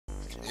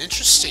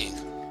interesting.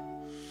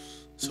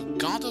 So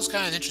Galdo's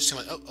got an interesting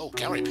one. Oh,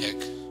 gallery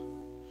pick.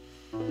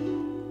 Oh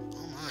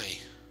my.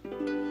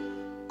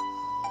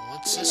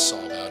 What's this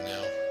all about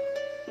now?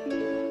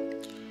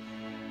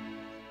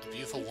 A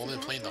beautiful woman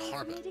playing the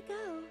harp. Way to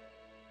go.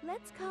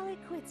 Let's call it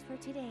quits for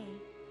today.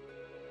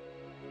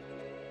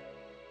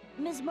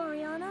 Miss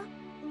Mariana,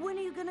 when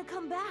are you gonna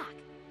come back?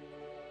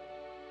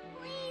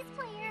 Please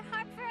play your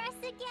harp for us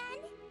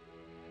again.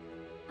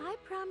 I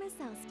promise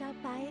I'll stop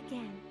by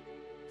again.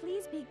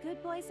 Please be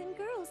good boys and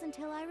girls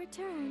until I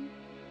return.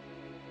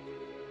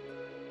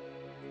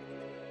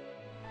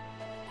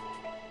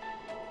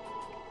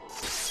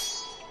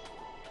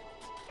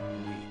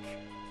 Weak.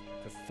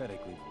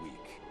 Pathetically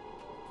weak.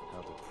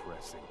 How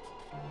depressing.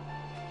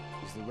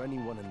 Is there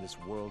anyone in this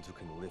world who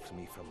can lift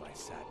me from my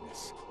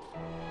sadness?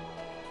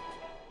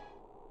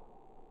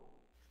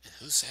 And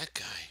who's that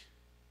guy?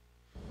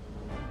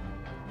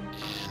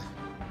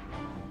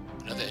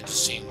 And another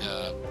interesting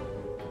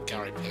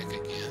gallery pick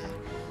again.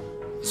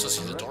 This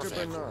was the Dorfa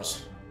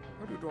headquarters.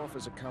 How do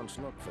Dorfa's accounts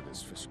look for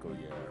this fiscal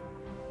year?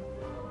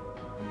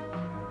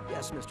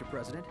 Yes, Mr.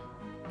 President.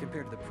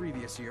 Compared to the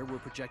previous year, we're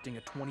projecting a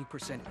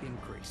 20%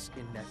 increase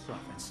in net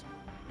profits.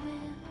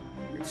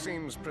 It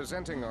seems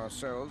presenting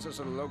ourselves as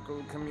a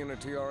local,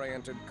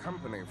 community-oriented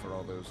company for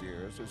all those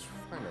years is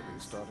finally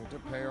starting to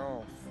pay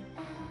off.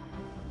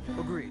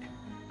 Agreed.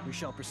 We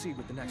shall proceed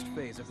with the next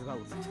phase of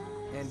development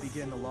and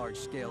begin the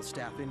large-scale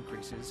staff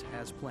increases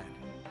as planned.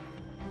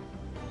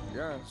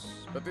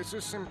 Yes, but this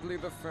is simply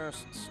the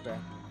first step.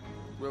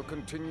 We'll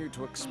continue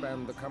to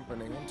expand the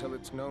company until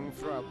it's known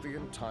throughout the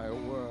entire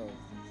world.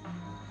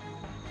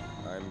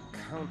 I'm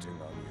counting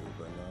on you,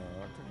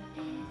 Bernard.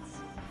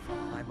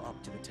 I'm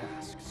up to the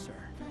task, sir.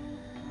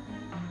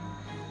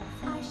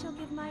 I shall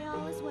give my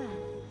all as well.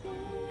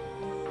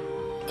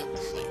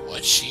 Wait,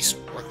 what? She's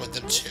working with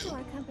them Thanks too? to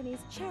our company's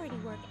charity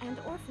work and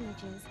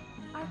orphanages,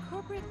 our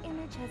corporate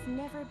image has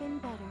never been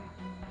better.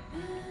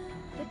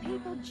 The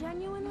people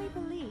genuinely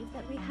believe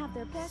that we have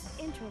their best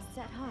interests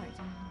at heart.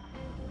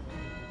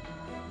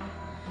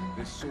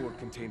 This sword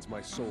contains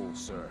my soul,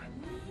 sir.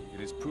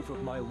 It is proof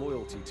of my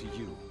loyalty to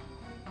you.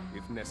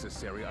 If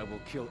necessary, I will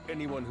kill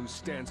anyone who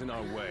stands in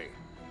our way.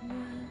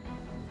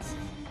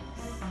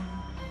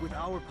 With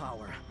our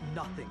power,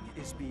 nothing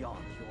is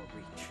beyond your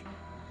reach.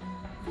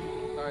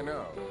 I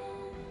know.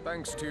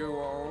 Thanks to you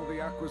all,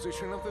 the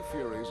acquisition of the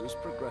Furies is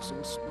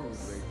progressing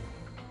smoothly.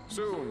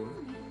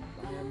 Soon,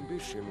 my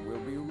ambition will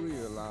be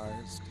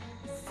realized.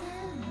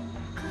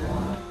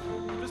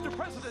 Mr.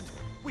 President,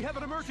 we have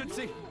an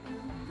emergency!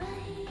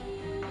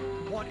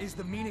 What is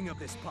the meaning of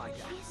this,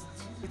 Pyga?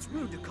 It's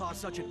rude to cause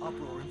such an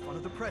uproar in front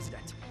of the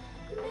President.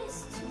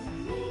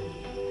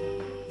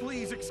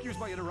 Please excuse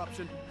my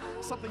interruption.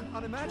 Something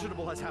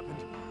unimaginable has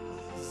happened.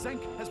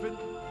 Zenke has been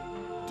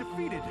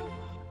defeated.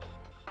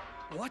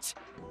 What?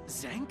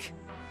 Zenke?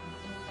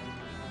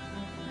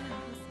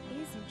 Wow, this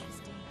is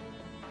interesting.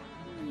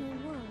 Who in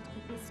the world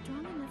could be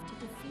strong enough to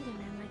defeat a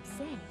man like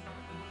Zenke?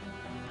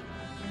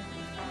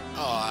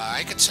 Oh,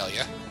 I could tell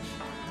you.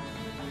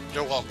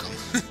 You're welcome.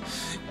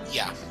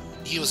 Yeah,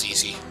 he was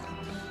easy.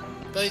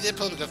 But he did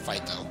put up a good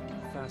fight, though.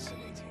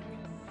 Fascinating.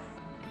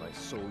 My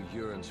soul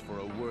yearns for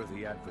a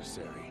worthy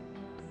adversary.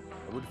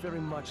 I would very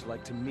much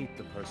like to meet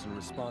the person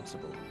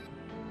responsible.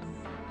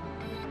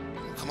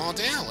 Come on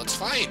down, let's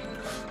fight.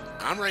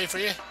 I'm ready for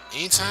you.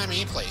 Anytime,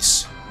 any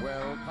place.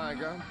 Well,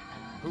 Pyga,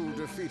 who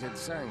defeated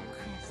Fang?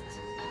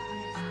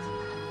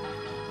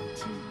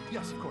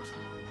 Yes, of course.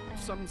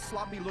 Some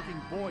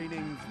sloppy-looking boy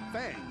named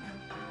Fang.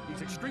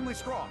 He's extremely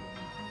strong.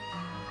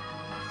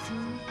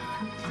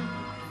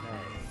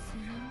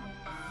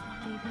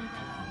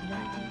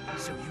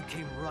 So you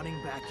came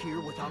running back here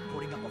without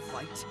putting up a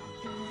fight?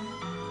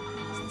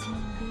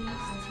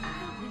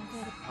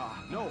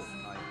 No,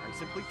 I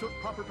simply took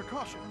proper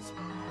precautions.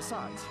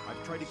 Besides,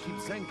 I've tried to keep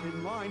Zenke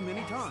in line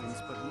many times,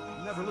 but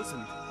he never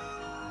listened.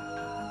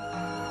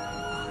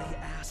 I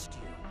asked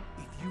you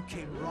if you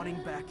came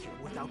running back here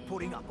without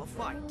putting up a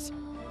fight.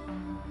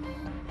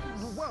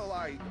 Well,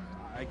 I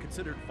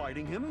considered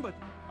fighting him, but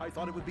I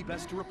thought it would be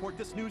best to report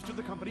this news to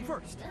the company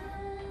first.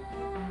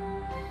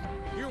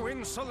 You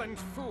insolent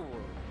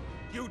fool!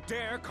 You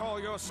dare call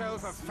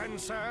yourself a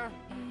fencer?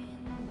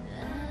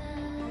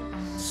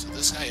 So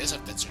this guy is a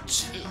fencer,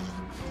 too.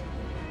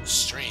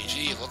 Strange,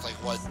 he looked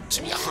like one,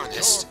 to be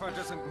honest. Dorfa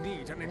doesn't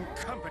need an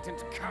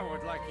incompetent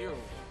coward like you.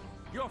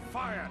 You're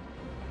fired!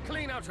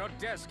 Clean out your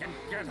desk and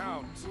get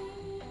out!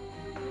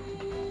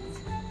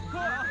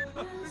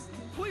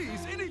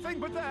 Please, anything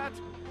but that!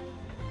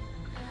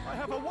 I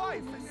have a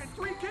wife and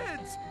 3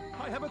 kids!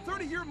 I have a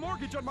 30-year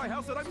mortgage on my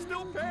house that I'm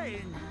still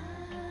paying!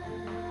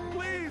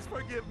 Please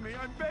forgive me,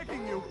 I'm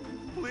begging you!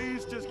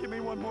 Please just give me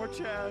one more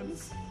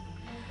chance!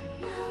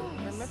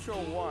 I met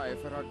your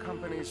wife at our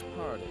company's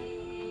party.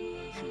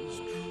 She's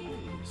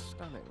truly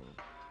stunning.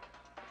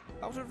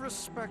 Out of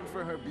respect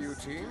for her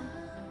beauty,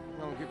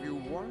 I'll give you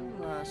one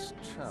last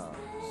chance.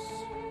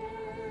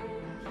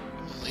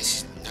 At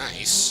least he's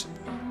nice,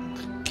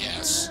 I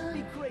guess.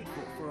 Be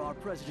grateful for our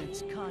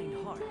president's kind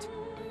heart,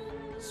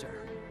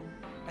 sir.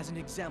 as an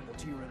example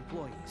to your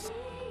employees.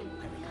 I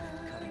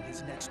regret cutting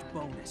his next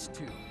bonus,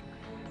 too.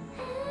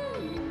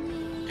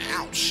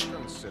 Ouch.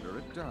 Consider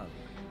it done.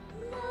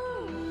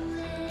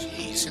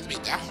 Jeez, you have to be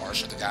that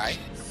harsh with the guy.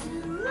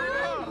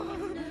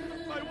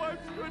 My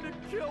wife's going to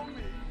kill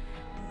me.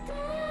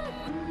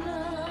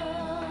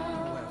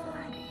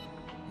 However,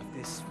 if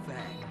this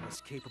Fang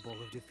was capable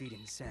of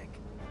defeating Zenke,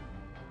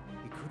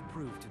 he could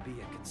prove to be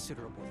a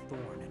considerable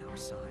thorn in our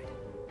side.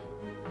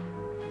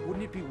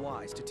 Wouldn't it be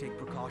wise to take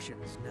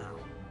precautions now?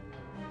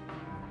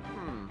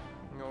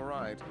 All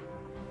right.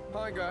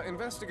 Tiger,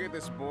 investigate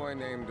this boy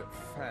named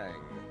Fang.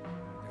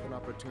 If an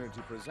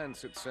opportunity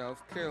presents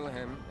itself, kill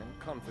him and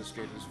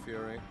confiscate his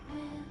fury.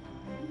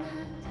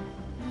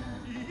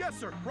 Yes,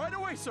 sir. Right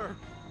away, sir.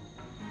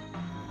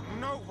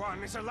 No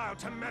one is allowed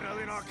to meddle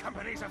in our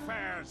company's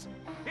affairs.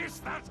 Is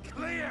that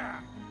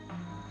clear?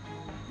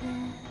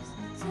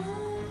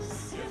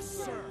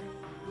 Yes, sir.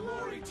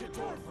 Glory to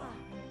Dorfa.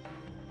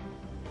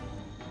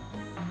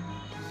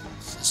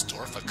 This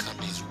Dorfa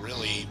company's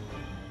really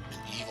an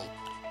evil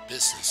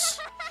business.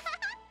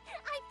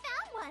 I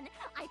found one!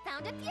 I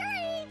found a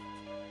Fury!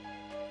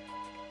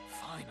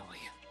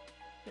 Finally.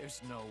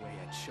 There's no way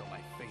I'd show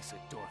my face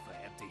at Dorfa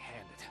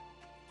empty-handed.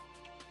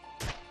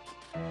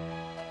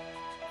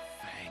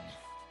 Fang,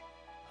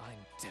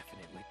 I'm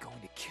definitely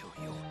going to kill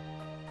you.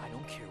 I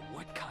don't care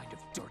what kind of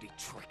dirty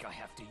trick I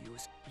have to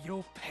use.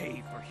 You'll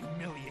pay for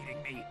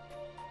humiliating me.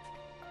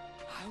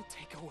 I'll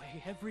take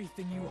away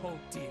everything you hold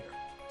dear.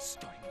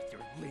 Starting with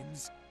your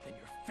limbs, then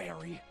your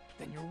fairy,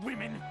 then your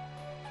women.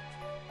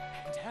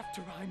 And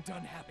after I'm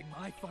done having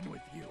my fun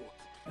with you,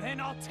 then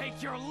I'll take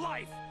your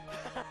life!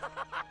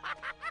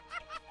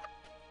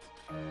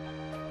 I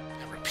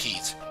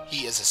repeat,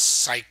 he is a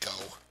psycho.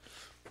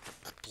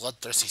 A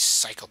bloodthirsty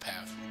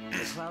psychopath.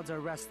 The clouds are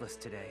restless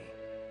today.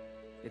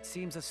 It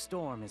seems a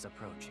storm is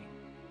approaching.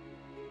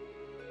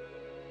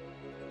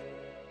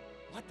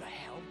 What the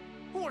hell?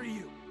 Who are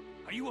you?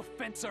 Are you a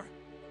fencer?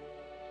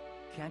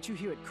 Can't you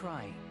hear it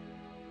crying?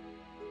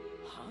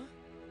 Huh?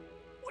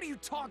 What are you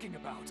talking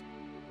about?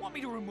 Want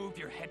me to remove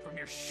your head from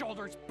your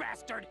shoulders,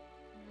 bastard?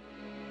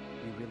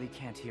 You really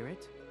can't hear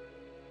it?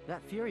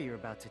 That fury you're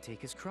about to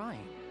take is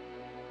crying.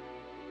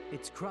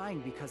 It's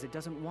crying because it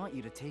doesn't want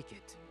you to take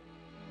it.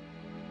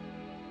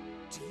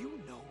 Do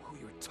you know who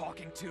you're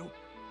talking to?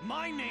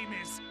 My name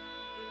is...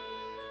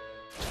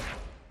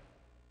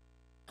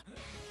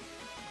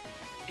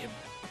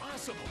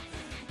 Impossible.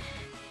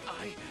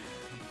 I...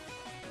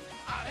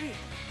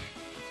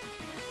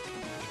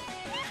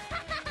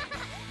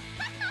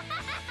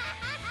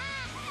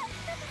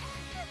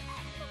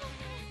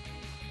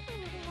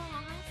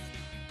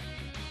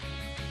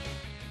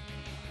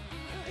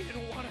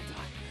 didn't want to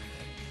die.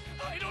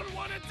 I don't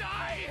want to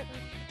die!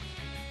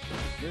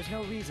 There's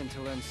no reason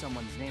to learn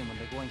someone's name when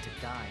they're going to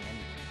die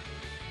anyway.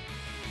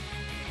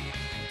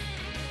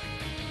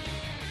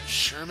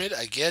 Sherman,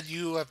 again,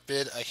 you have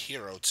been a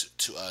hero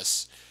to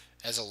us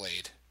as a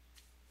Lade.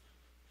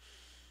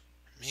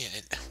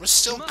 Man, we're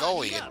still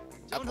going.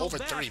 I'm over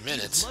 30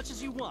 minutes. As much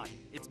as you want.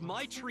 It's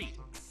my treat.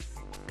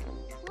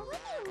 Well, what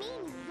do you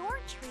mean, your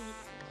treat?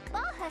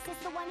 Bahus is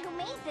the one who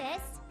made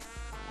this.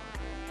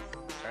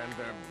 And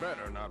there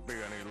better not be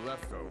any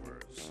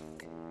leftovers.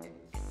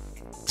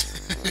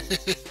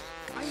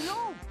 I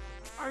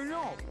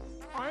know.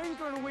 I ain't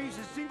gonna waste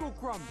a single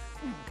crumb.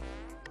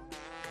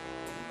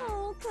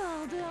 Oh,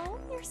 Galdo,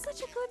 you're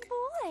such a good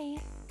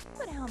boy.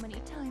 But how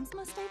many times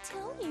must I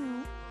tell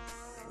you?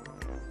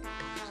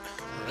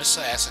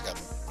 Marissa asks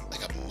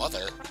like a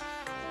mother.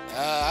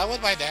 I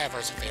would mind to have her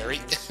as a fairy.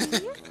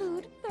 Eat your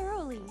food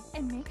thoroughly,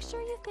 and make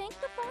sure you thank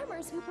the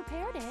farmers who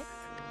prepared it.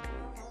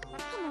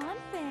 Come on,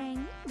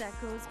 Fang. That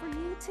goes for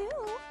you, too.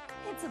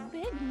 It's a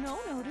big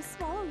no-no to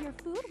swallow your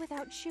food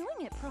without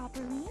chewing it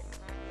properly.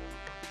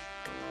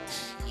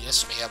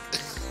 Yes, ma'am.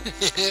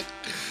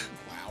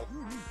 Wow.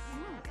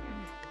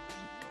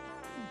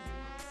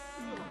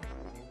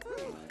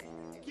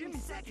 Give me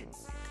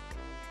seconds.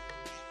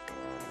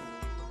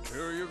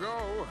 Here you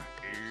go.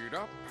 Eat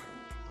up.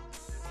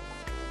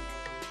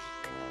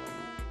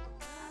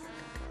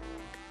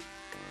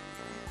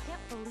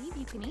 Can't believe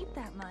you can eat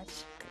that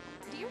much.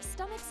 Do your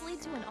stomachs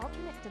lead to an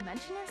alternate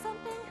dimension or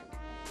something?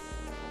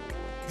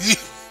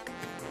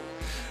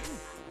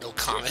 No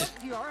comment.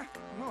 You are?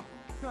 No,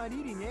 not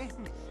eating, eh?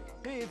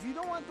 Hey, if you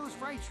don't want those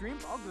fried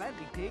shrimp, I'll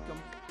gladly take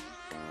them.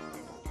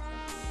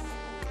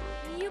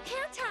 You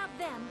can't have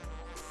them!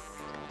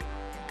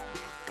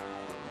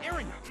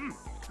 Aaron,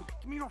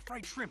 give me your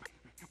fried shrimp.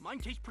 Mine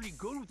tastes pretty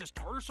good with this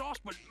tartar sauce,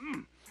 but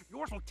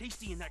yours will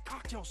tasty in that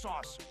cocktail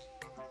sauce.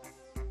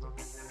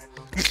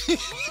 I'm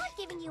not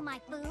giving you my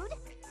food.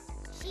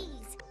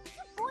 Jeez,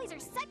 you boys are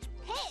such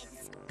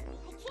pigs.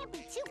 I can't be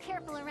too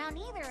careful around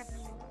either of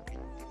you.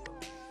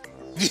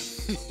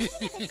 Even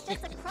if it's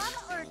just a crumb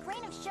or a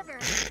grain of sugar,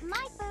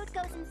 my food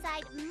goes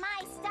inside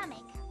my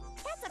stomach.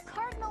 That's a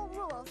cardinal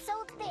rule,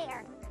 so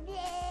there.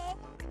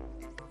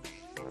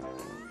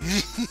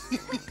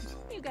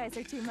 You guys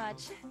are too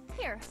much.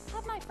 Here,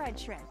 have my fried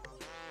shrimp.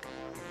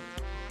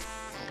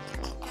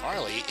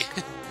 Harley?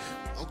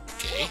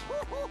 Okay.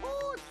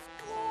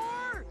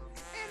 Score!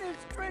 And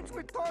it's drenched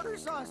with tartar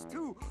sauce,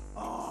 too.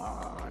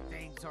 Oh,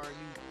 thanks, Harley.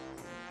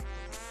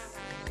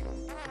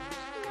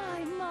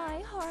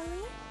 My,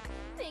 Harley.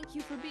 Thank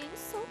you for being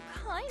so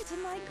kind to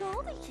my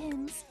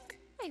Goldykins.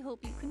 I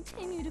hope you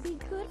continue to be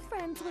good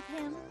friends with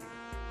him.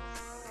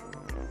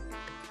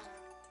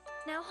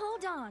 Now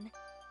hold on.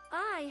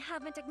 I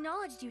haven't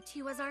acknowledged you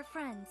two as our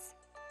friends.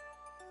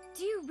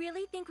 Do you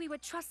really think we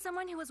would trust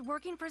someone who was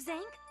working for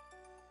Zenke?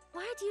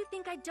 Why do you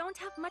think I don't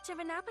have much of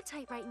an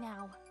appetite right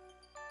now?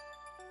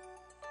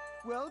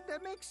 Well,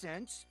 that makes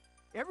sense.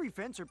 Every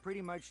fencer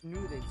pretty much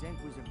knew that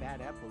Zenke was a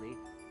bad appellee,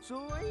 so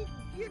I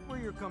get where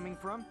you're coming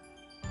from.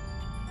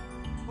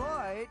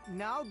 But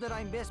now that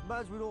I'm best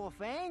buds with old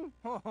Fang,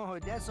 oh,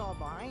 that's all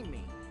behind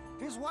me.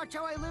 Just watch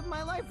how I live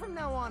my life from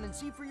now on and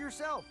see for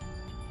yourself.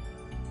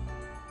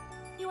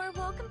 You are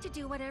welcome to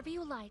do whatever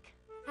you like.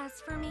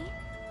 As for me,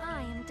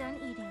 I am done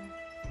eating.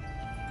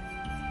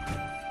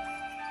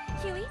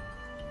 Huey,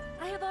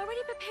 I have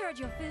already prepared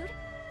your food,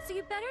 so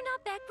you better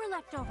not beg for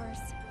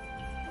leftovers.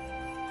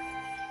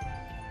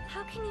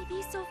 How can he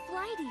be so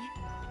flighty?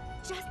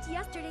 Just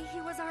yesterday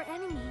he was our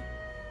enemy.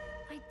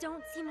 I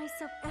don't see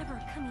myself ever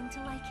coming to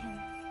like him.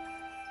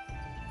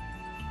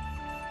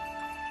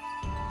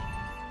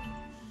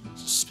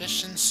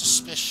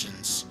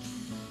 Suspicions.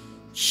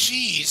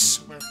 Jeez,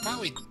 we're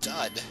probably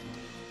done.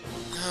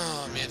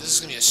 Oh man, this is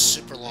gonna be a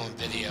super long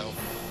video.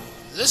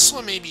 This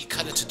one may be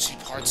cut into 2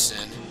 parts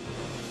then.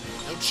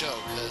 No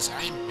joke, because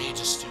I may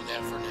just do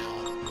that for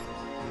now.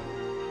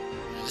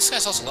 Man, this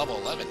guy's also level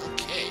 11,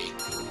 okay. I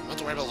don't have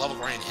to worry about level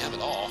grinding him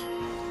at all.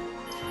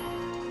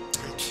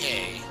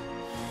 Okay.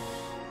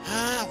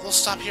 We'll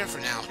stop here for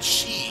now.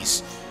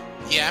 Jeez.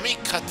 Yeah, I may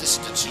cut this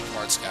into 2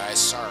 parts, guys.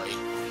 Sorry.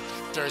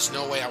 There's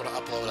no way I would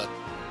upload a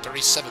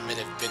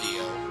 37-minute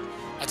video.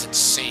 That's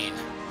insane.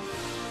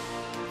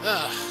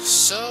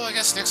 So I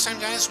guess next time,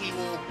 guys, we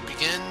will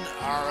begin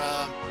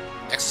our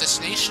next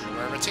destination,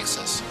 wherever it takes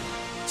us.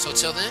 So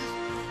till then,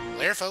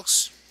 later,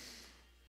 folks.